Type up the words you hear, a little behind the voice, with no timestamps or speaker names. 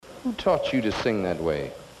Who taught you to sing that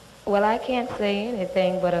way? Well, I can't say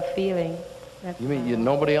anything but a feeling. You mean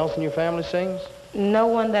nobody else in your family sings? No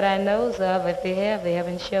one that I knows of. If they have, they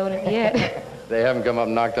haven't shown it yet. They haven't come up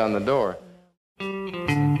and knocked on the door.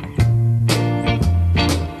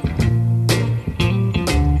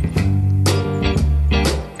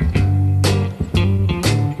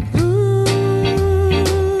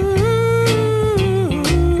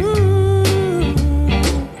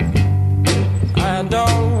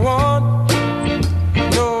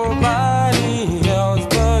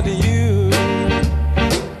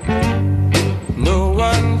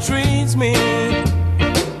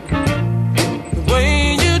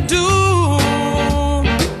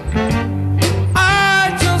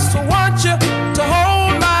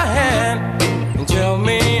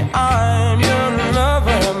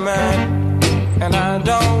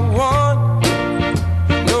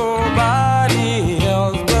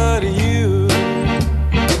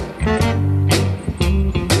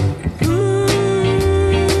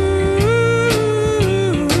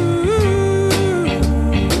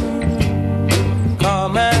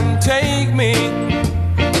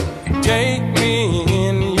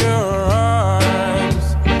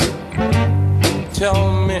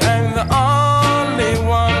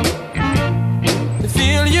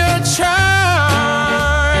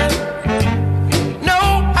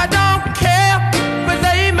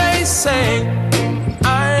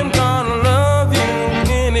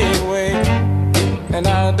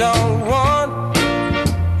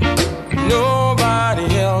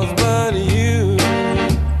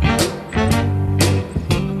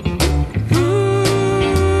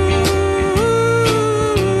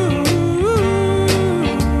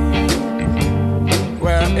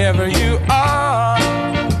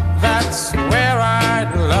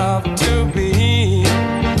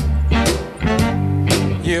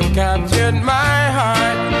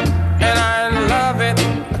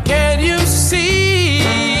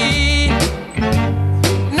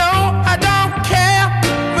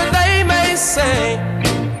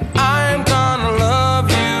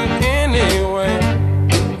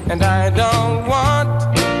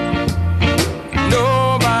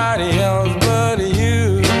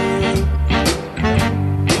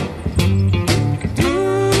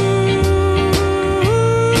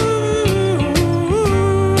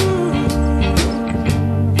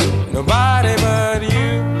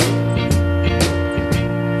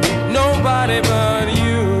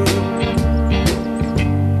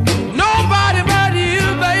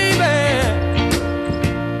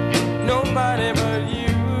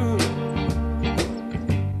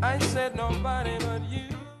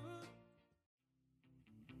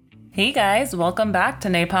 Hey guys, welcome back to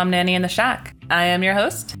Napalm Nanny in the Shack. I am your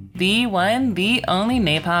host, the one, the only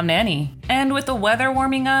Napalm Nanny. And with the weather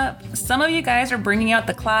warming up, some of you guys are bringing out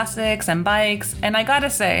the classics and bikes, and I gotta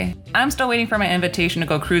say, I'm still waiting for my invitation to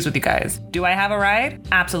go cruise with you guys. Do I have a ride?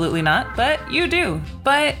 Absolutely not, but you do.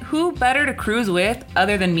 But who better to cruise with,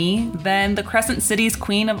 other than me, than the Crescent City's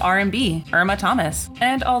queen of R&B, Irma Thomas.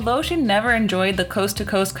 And although she never enjoyed the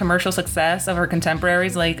coast-to-coast commercial success of her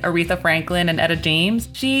contemporaries like Aretha Franklin and Etta James,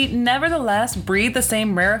 she nevertheless breathed the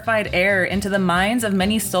same rarefied air into the minds of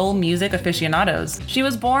many soul music aficionados. She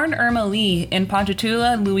was born Irma Lee in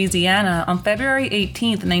Ponchatoula, Louisiana on February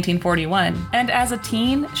 18, 1941, and as a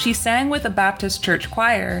teen, she sang with the Baptist Church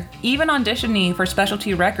Choir, even auditioning for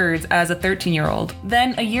Specialty Records as a 13-year-old.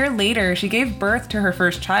 Then a year later, she gave birth to her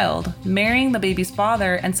first child, marrying the baby's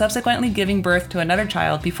father and subsequently giving birth to another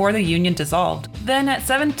child before the union dissolved. Then at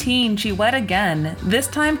 17, she wed again, this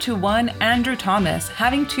time to one Andrew Thomas,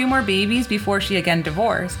 having 2 more babies before she again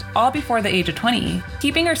divorced, all before the age of 20.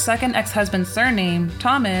 Keeping her second ex-husband's surname,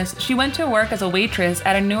 Thomas, she went to work as a waitress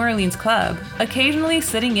at a New Orleans club, occasionally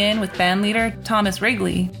sitting in with bandleader Thomas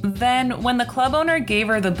Wrigley. Then, when the club owner gave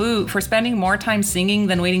her the boot for spending more time singing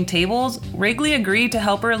than waiting tables, Wrigley agreed to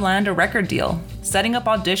help her land a record deal, setting up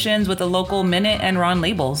auditions with the local Minute and Ron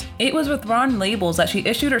labels. It was with Ron labels that she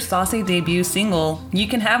issued her saucy debut single, You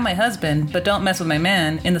Can Have My Husband, But Don't Mess With My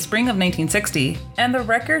Man, in the spring of 1960, and the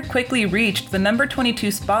record quickly reached the number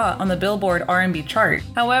 22 spot on the Billboard R&B chart.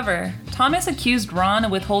 However, Thomas accused Ron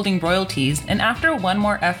of withholding royalties, and after one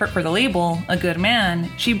more effort for the label, A Good Man,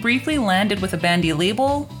 she briefly landed with a Bandy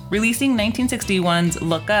label, releasing 1961's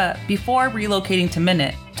Look Up before relocating to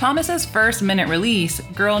Minute. Thomas's first minute release,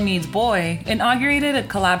 Girl Needs Boy, inaugurated a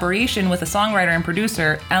collaboration with a songwriter and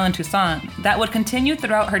producer, Alan Toussaint, that would continue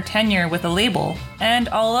throughout her tenure with the label. And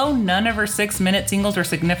although none of her 6-minute singles were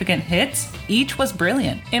significant hits, each was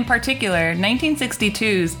brilliant. In particular,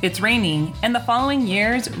 1962's It's Raining, and the following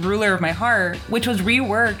year's Ruler of My Heart, which was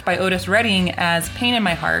reworked by Otis Redding as Pain in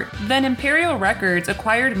My Heart. Then Imperial Records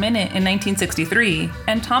acquired Minute in 1963,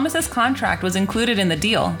 and Thomas's contract was included in the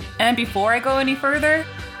deal. And before I go any further,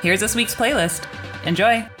 here's this week's playlist.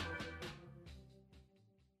 Enjoy!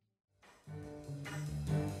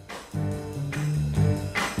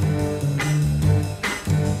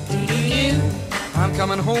 I'm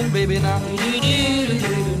coming home, baby, now.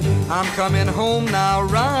 I'm coming home now,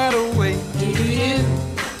 right away.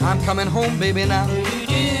 I'm coming home, baby, now.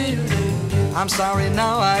 I'm sorry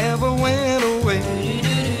now I ever went away.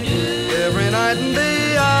 Every night and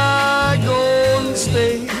day I go and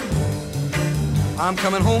stay. I'm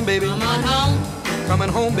coming home, baby. Come on home. Coming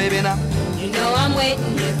home, baby, now. You know I'm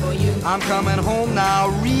waiting here for you. I'm coming home now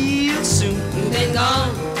real soon. You've been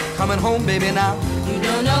gone. Coming home, baby, now. You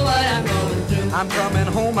don't know what I'm going through. I'm coming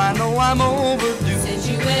home, I know I'm overdue. Since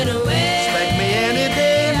you went away. Expect me any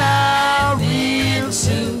day now real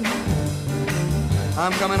soon.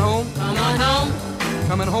 I'm coming home. Come on home.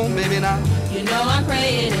 Coming home, baby, now. You know I'm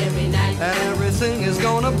praying every night. And everything is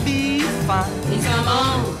gonna be fine. Please come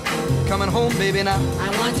on. Coming home, baby, now. I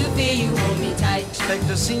want to feel you hold me tight. Expect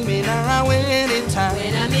to see me now anytime.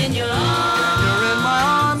 When I'm in your arms. You're in my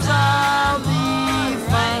arms, I'll be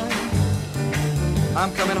fine.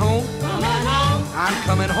 I'm coming home. Come on home. I'm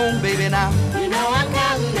coming home, baby, now. You know I'm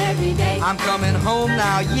counting every day. I'm coming home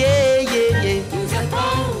now, yeah, yeah, yeah. Use your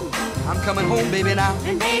phone. I'm coming home, baby, now.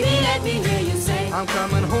 And baby, let me hear you say. I'm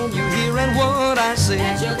coming home, you hearing what I say.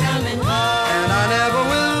 That you're coming home. And I never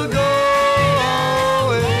will go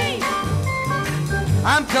away.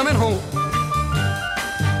 I'm coming home.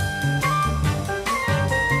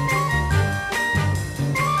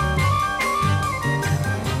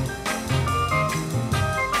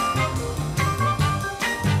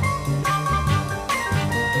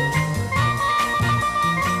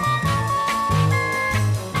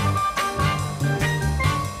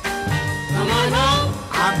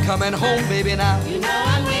 I'm coming home, baby, now. You know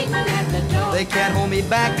I'm waiting at the door. They can't hold me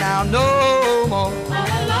back now, no more. All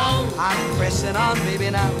alone. I'm pressing on, baby,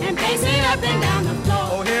 now. And pacing up and down the floor.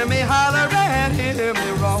 Oh, hear me holler and hear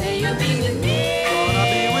me roar. Say you'll be with me. Gonna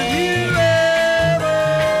be with you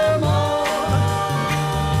evermore.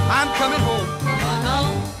 I'm coming home. Come on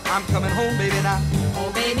home. I'm coming home, baby, now.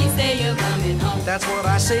 Oh, baby, say you're coming home. That's what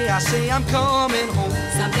I say I'm coming home.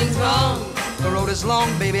 Something's wrong. The road is long,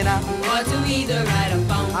 baby, now. You ought to either write or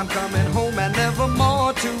phone. I'm coming home and never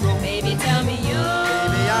more to roam. Baby, tell me you.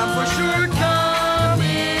 Baby, I'm for sure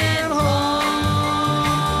coming home.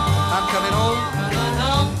 I'm coming home. Come on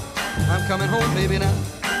home. I'm coming home, baby, now.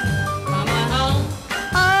 Come on home.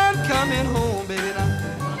 I'm coming home, baby, now.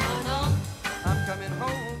 Come on home. I'm coming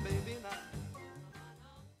home, baby, now.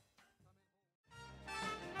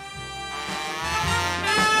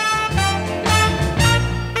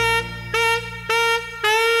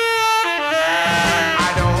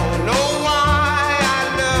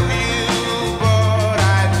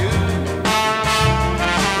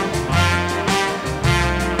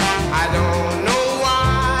 I don't know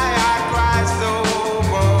why I cry so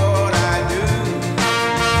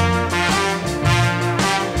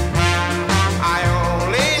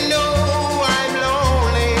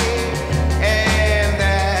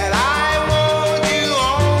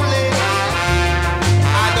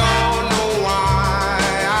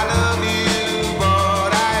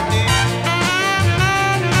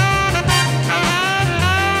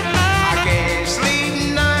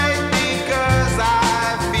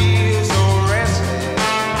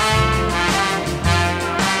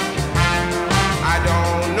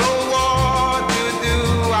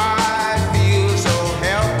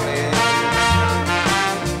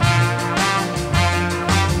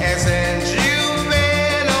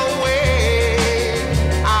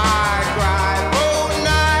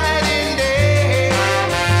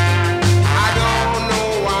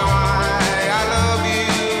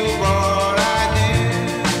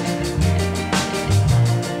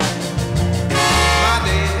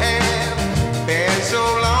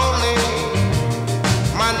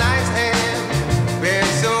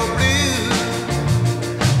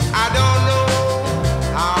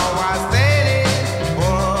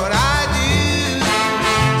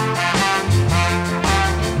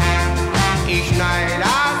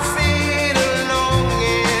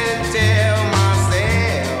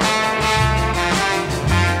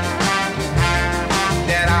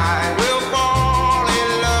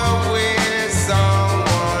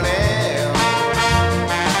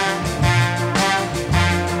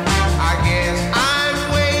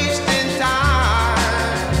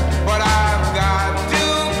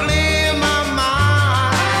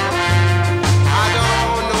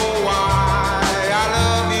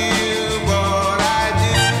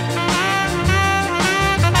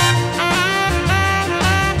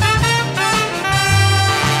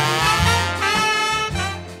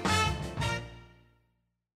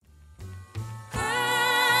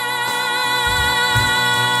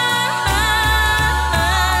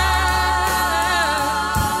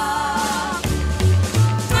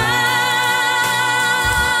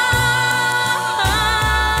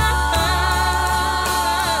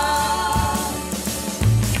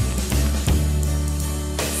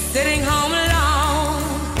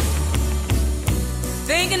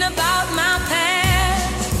thinking about my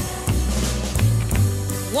past,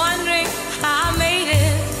 wondering how I made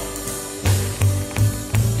it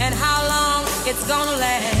and how long it's gonna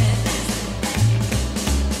last.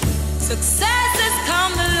 Successes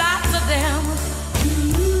come to lots of them,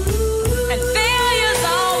 and failure's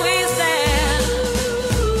always there.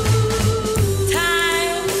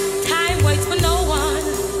 Time waits for no one,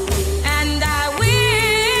 and I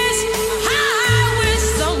wish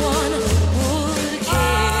someone would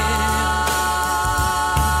care.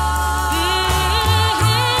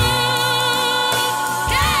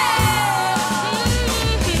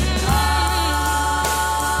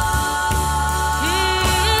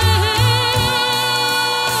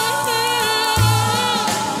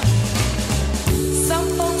 Some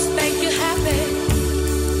folks think you're happy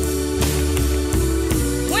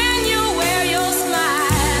when you wear your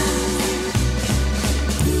smile.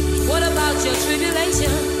 What about your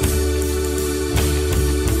tribulation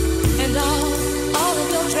and all of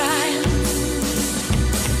your trials?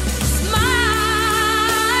 Smiles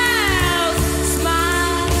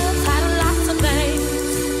had lots of things.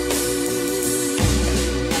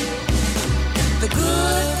 The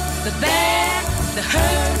good, the bad, the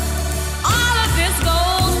hurt, all of this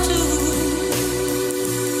goes too.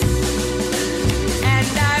 And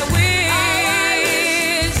I wish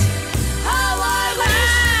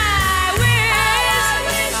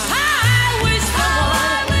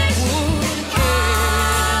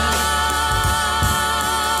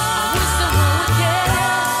someone would care.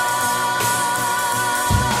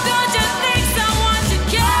 Don't you think someone should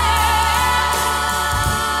care?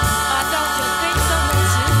 Or don't you think someone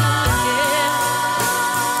should care?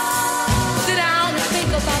 Sit down and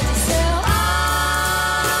think about yourself.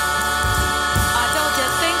 Or don't you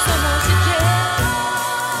think someone should care?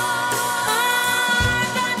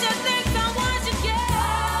 Don't you think someone should care?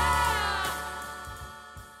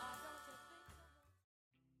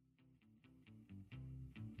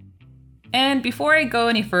 And before I go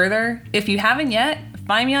any further, if you haven't yet,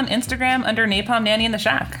 find me on Instagram under Napalm Nanny in the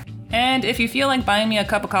Shack. And if you feel like buying me a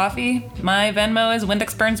cup of coffee, my Venmo is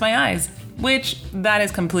Windex Burns My Eyes, which that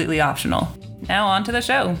is completely optional. Now on to the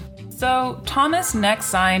show. So Thomas next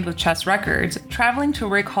signed with Chess Records, traveling to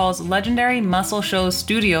Rick Hall's legendary Muscle Shoals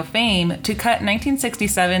studio fame to cut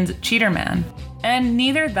 1967's Cheater Man. And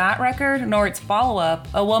neither that record nor its follow-up,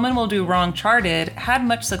 A Woman Will Do Wrong Charted, had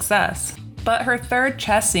much success. But her third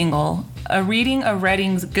Chess single, A Reading of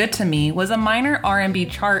Redding's Good to Me, was a minor R&B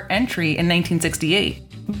chart entry in 1968.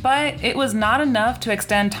 But it was not enough to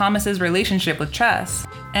extend Thomas's relationship with Chess,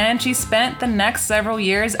 and she spent the next several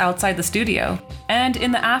years outside the studio. And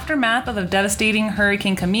in the aftermath of the devastating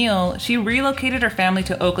Hurricane Camille, she relocated her family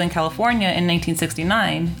to Oakland, California in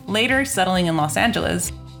 1969, later settling in Los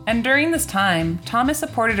Angeles. And during this time, Thomas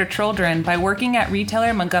supported her children by working at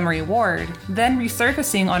retailer Montgomery Ward, then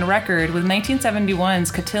resurfacing on record with 1971's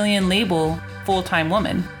Cotillion label, Full-Time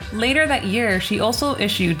Woman. Later that year, she also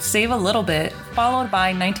issued Save a Little Bit, followed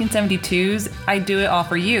by 1972's I Do It All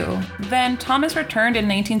For You. Then Thomas returned in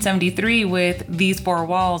 1973 with These Four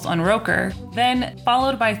Walls on Roker, then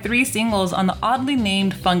followed by 3 singles on the oddly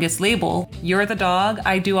named Fungus label, You're the Dog,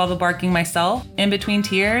 I Do All the Barking Myself, In Between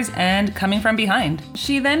Tears, and Coming From Behind.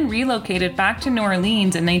 She then relocated back to New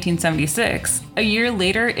Orleans in 1976, a year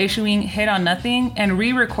later issuing Hit on Nothing and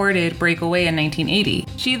re-recorded Breakaway in 1980.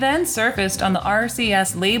 She then surfaced on the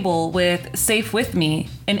RCS label with Safe With Me,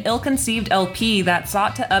 an ill-conceived LP that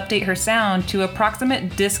sought to update her sound to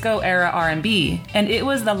approximate disco-era R&B, and it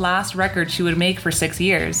was the last record she would make for 6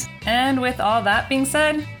 years. And with all that being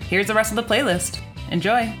said, here's the rest of the playlist.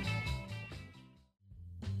 Enjoy!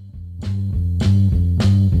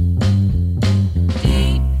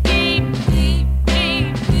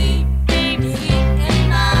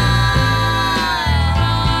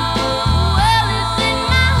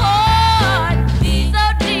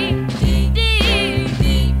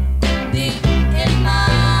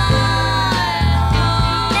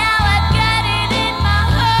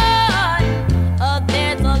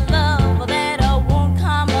 There's a love that won't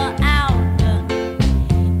come out.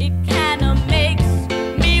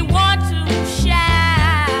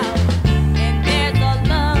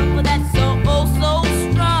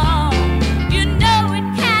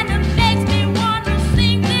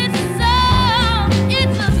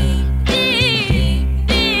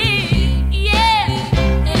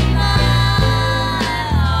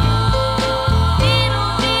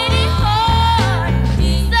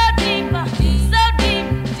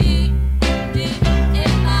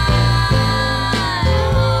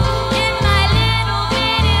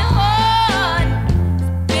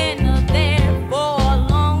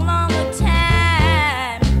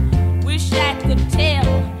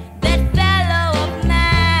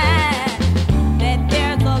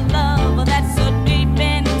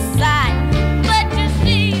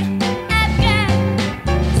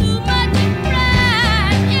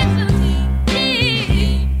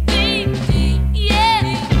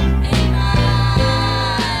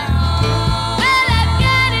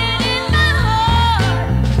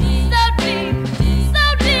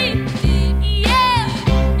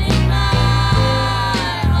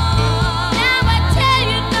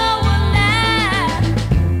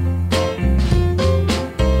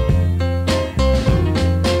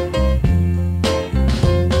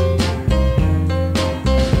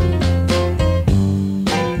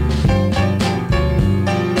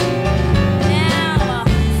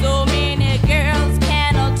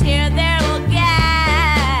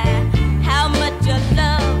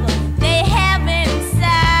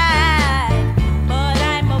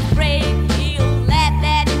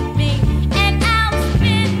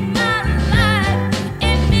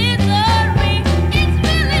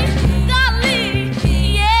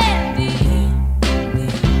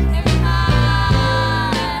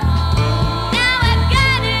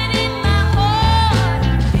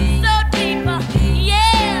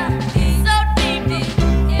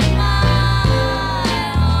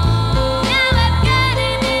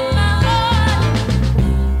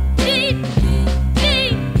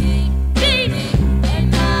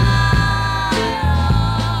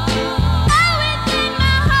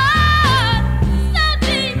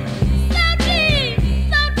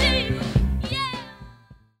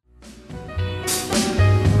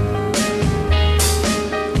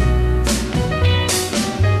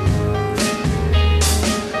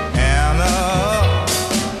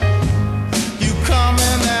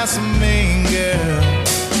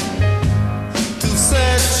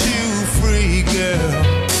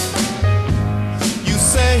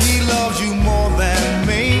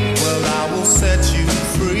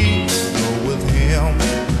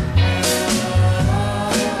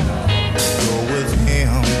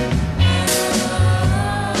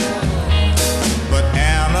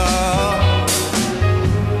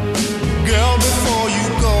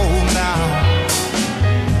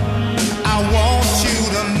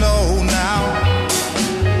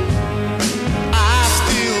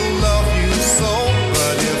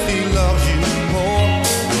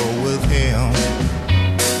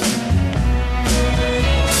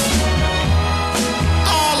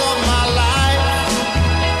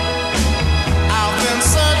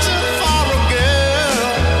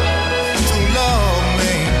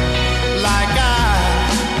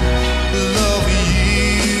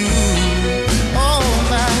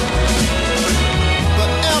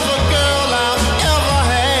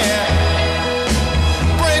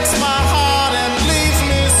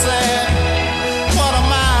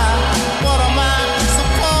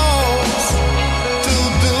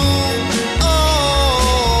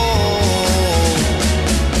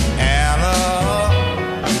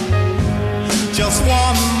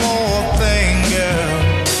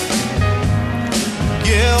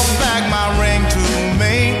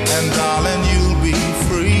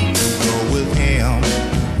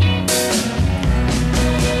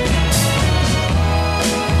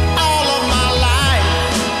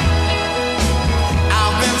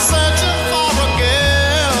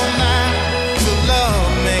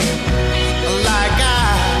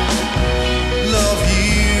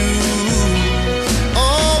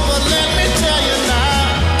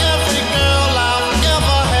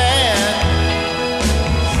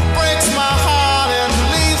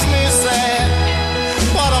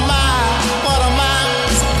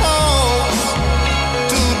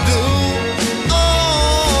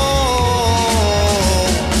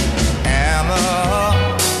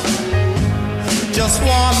 just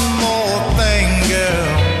one more thing, girl.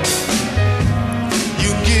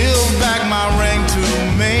 You give back my ring to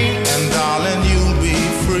me, and darling, you'll be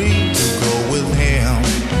free to go with him.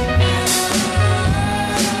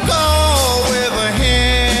 Go with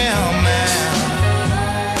him, man.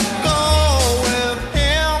 Go with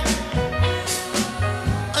him.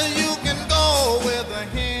 You can go with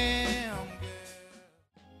him, girl.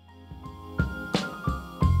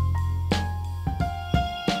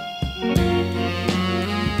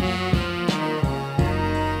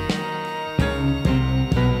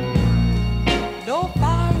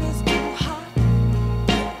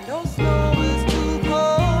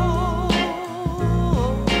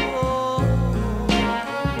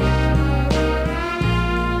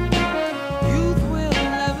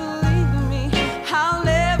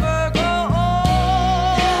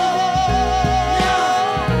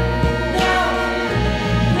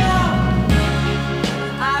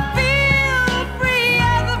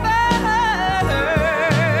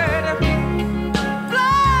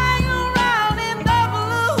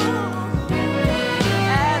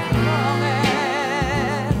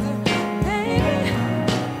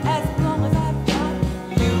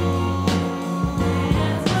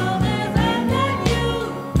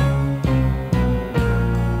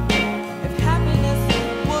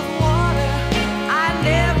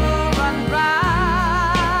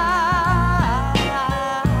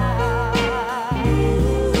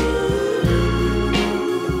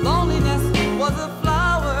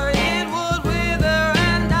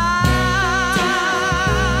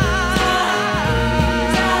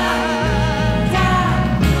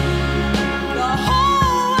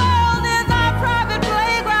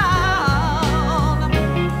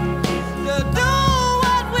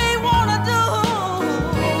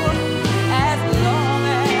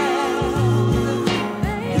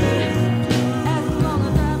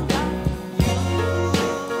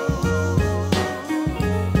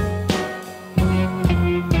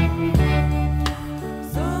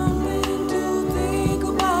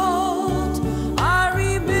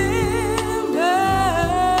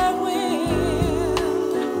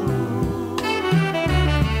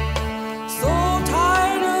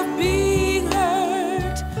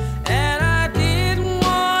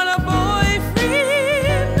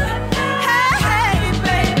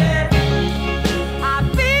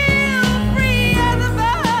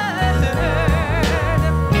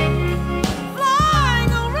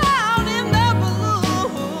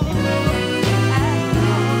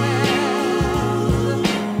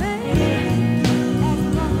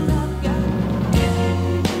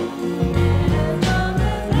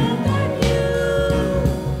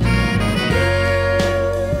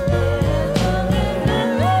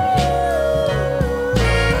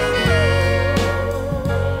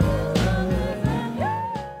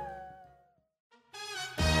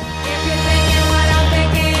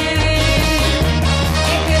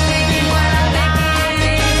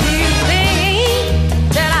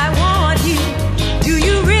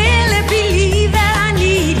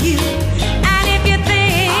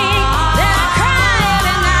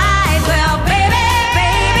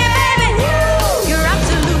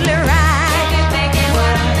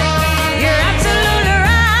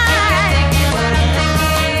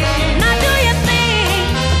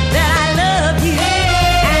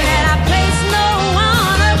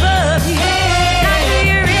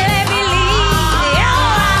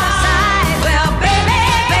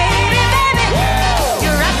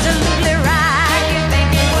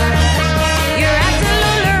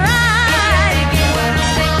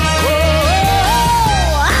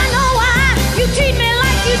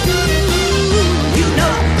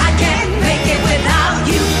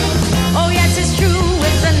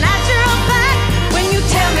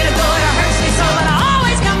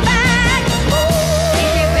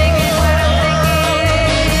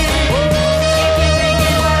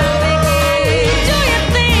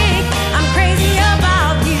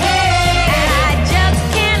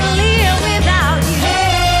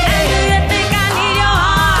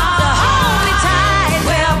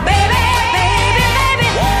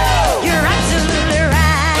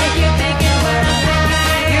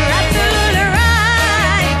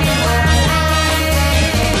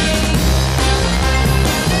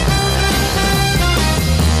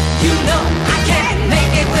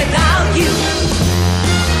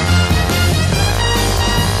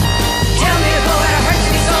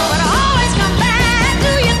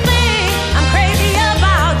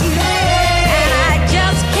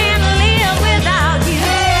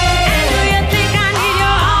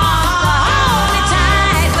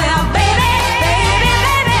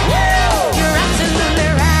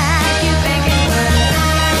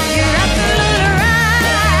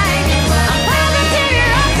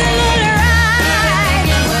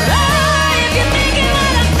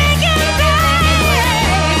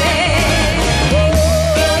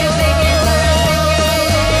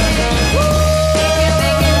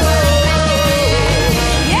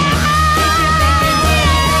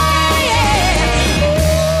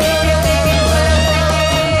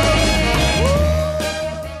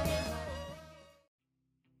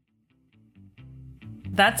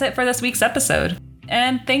 that's it for this week's episode.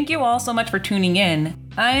 And thank you all so much for tuning in.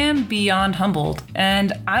 I am beyond humbled,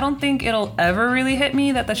 and I don't think it'll ever really hit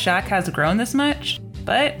me that the shack has grown this much,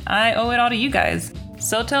 but I owe it all to you guys.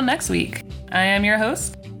 So till next week, I am your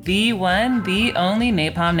host, the one, the only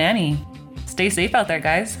Napalm Nanny. Stay safe out there,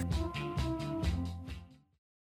 guys.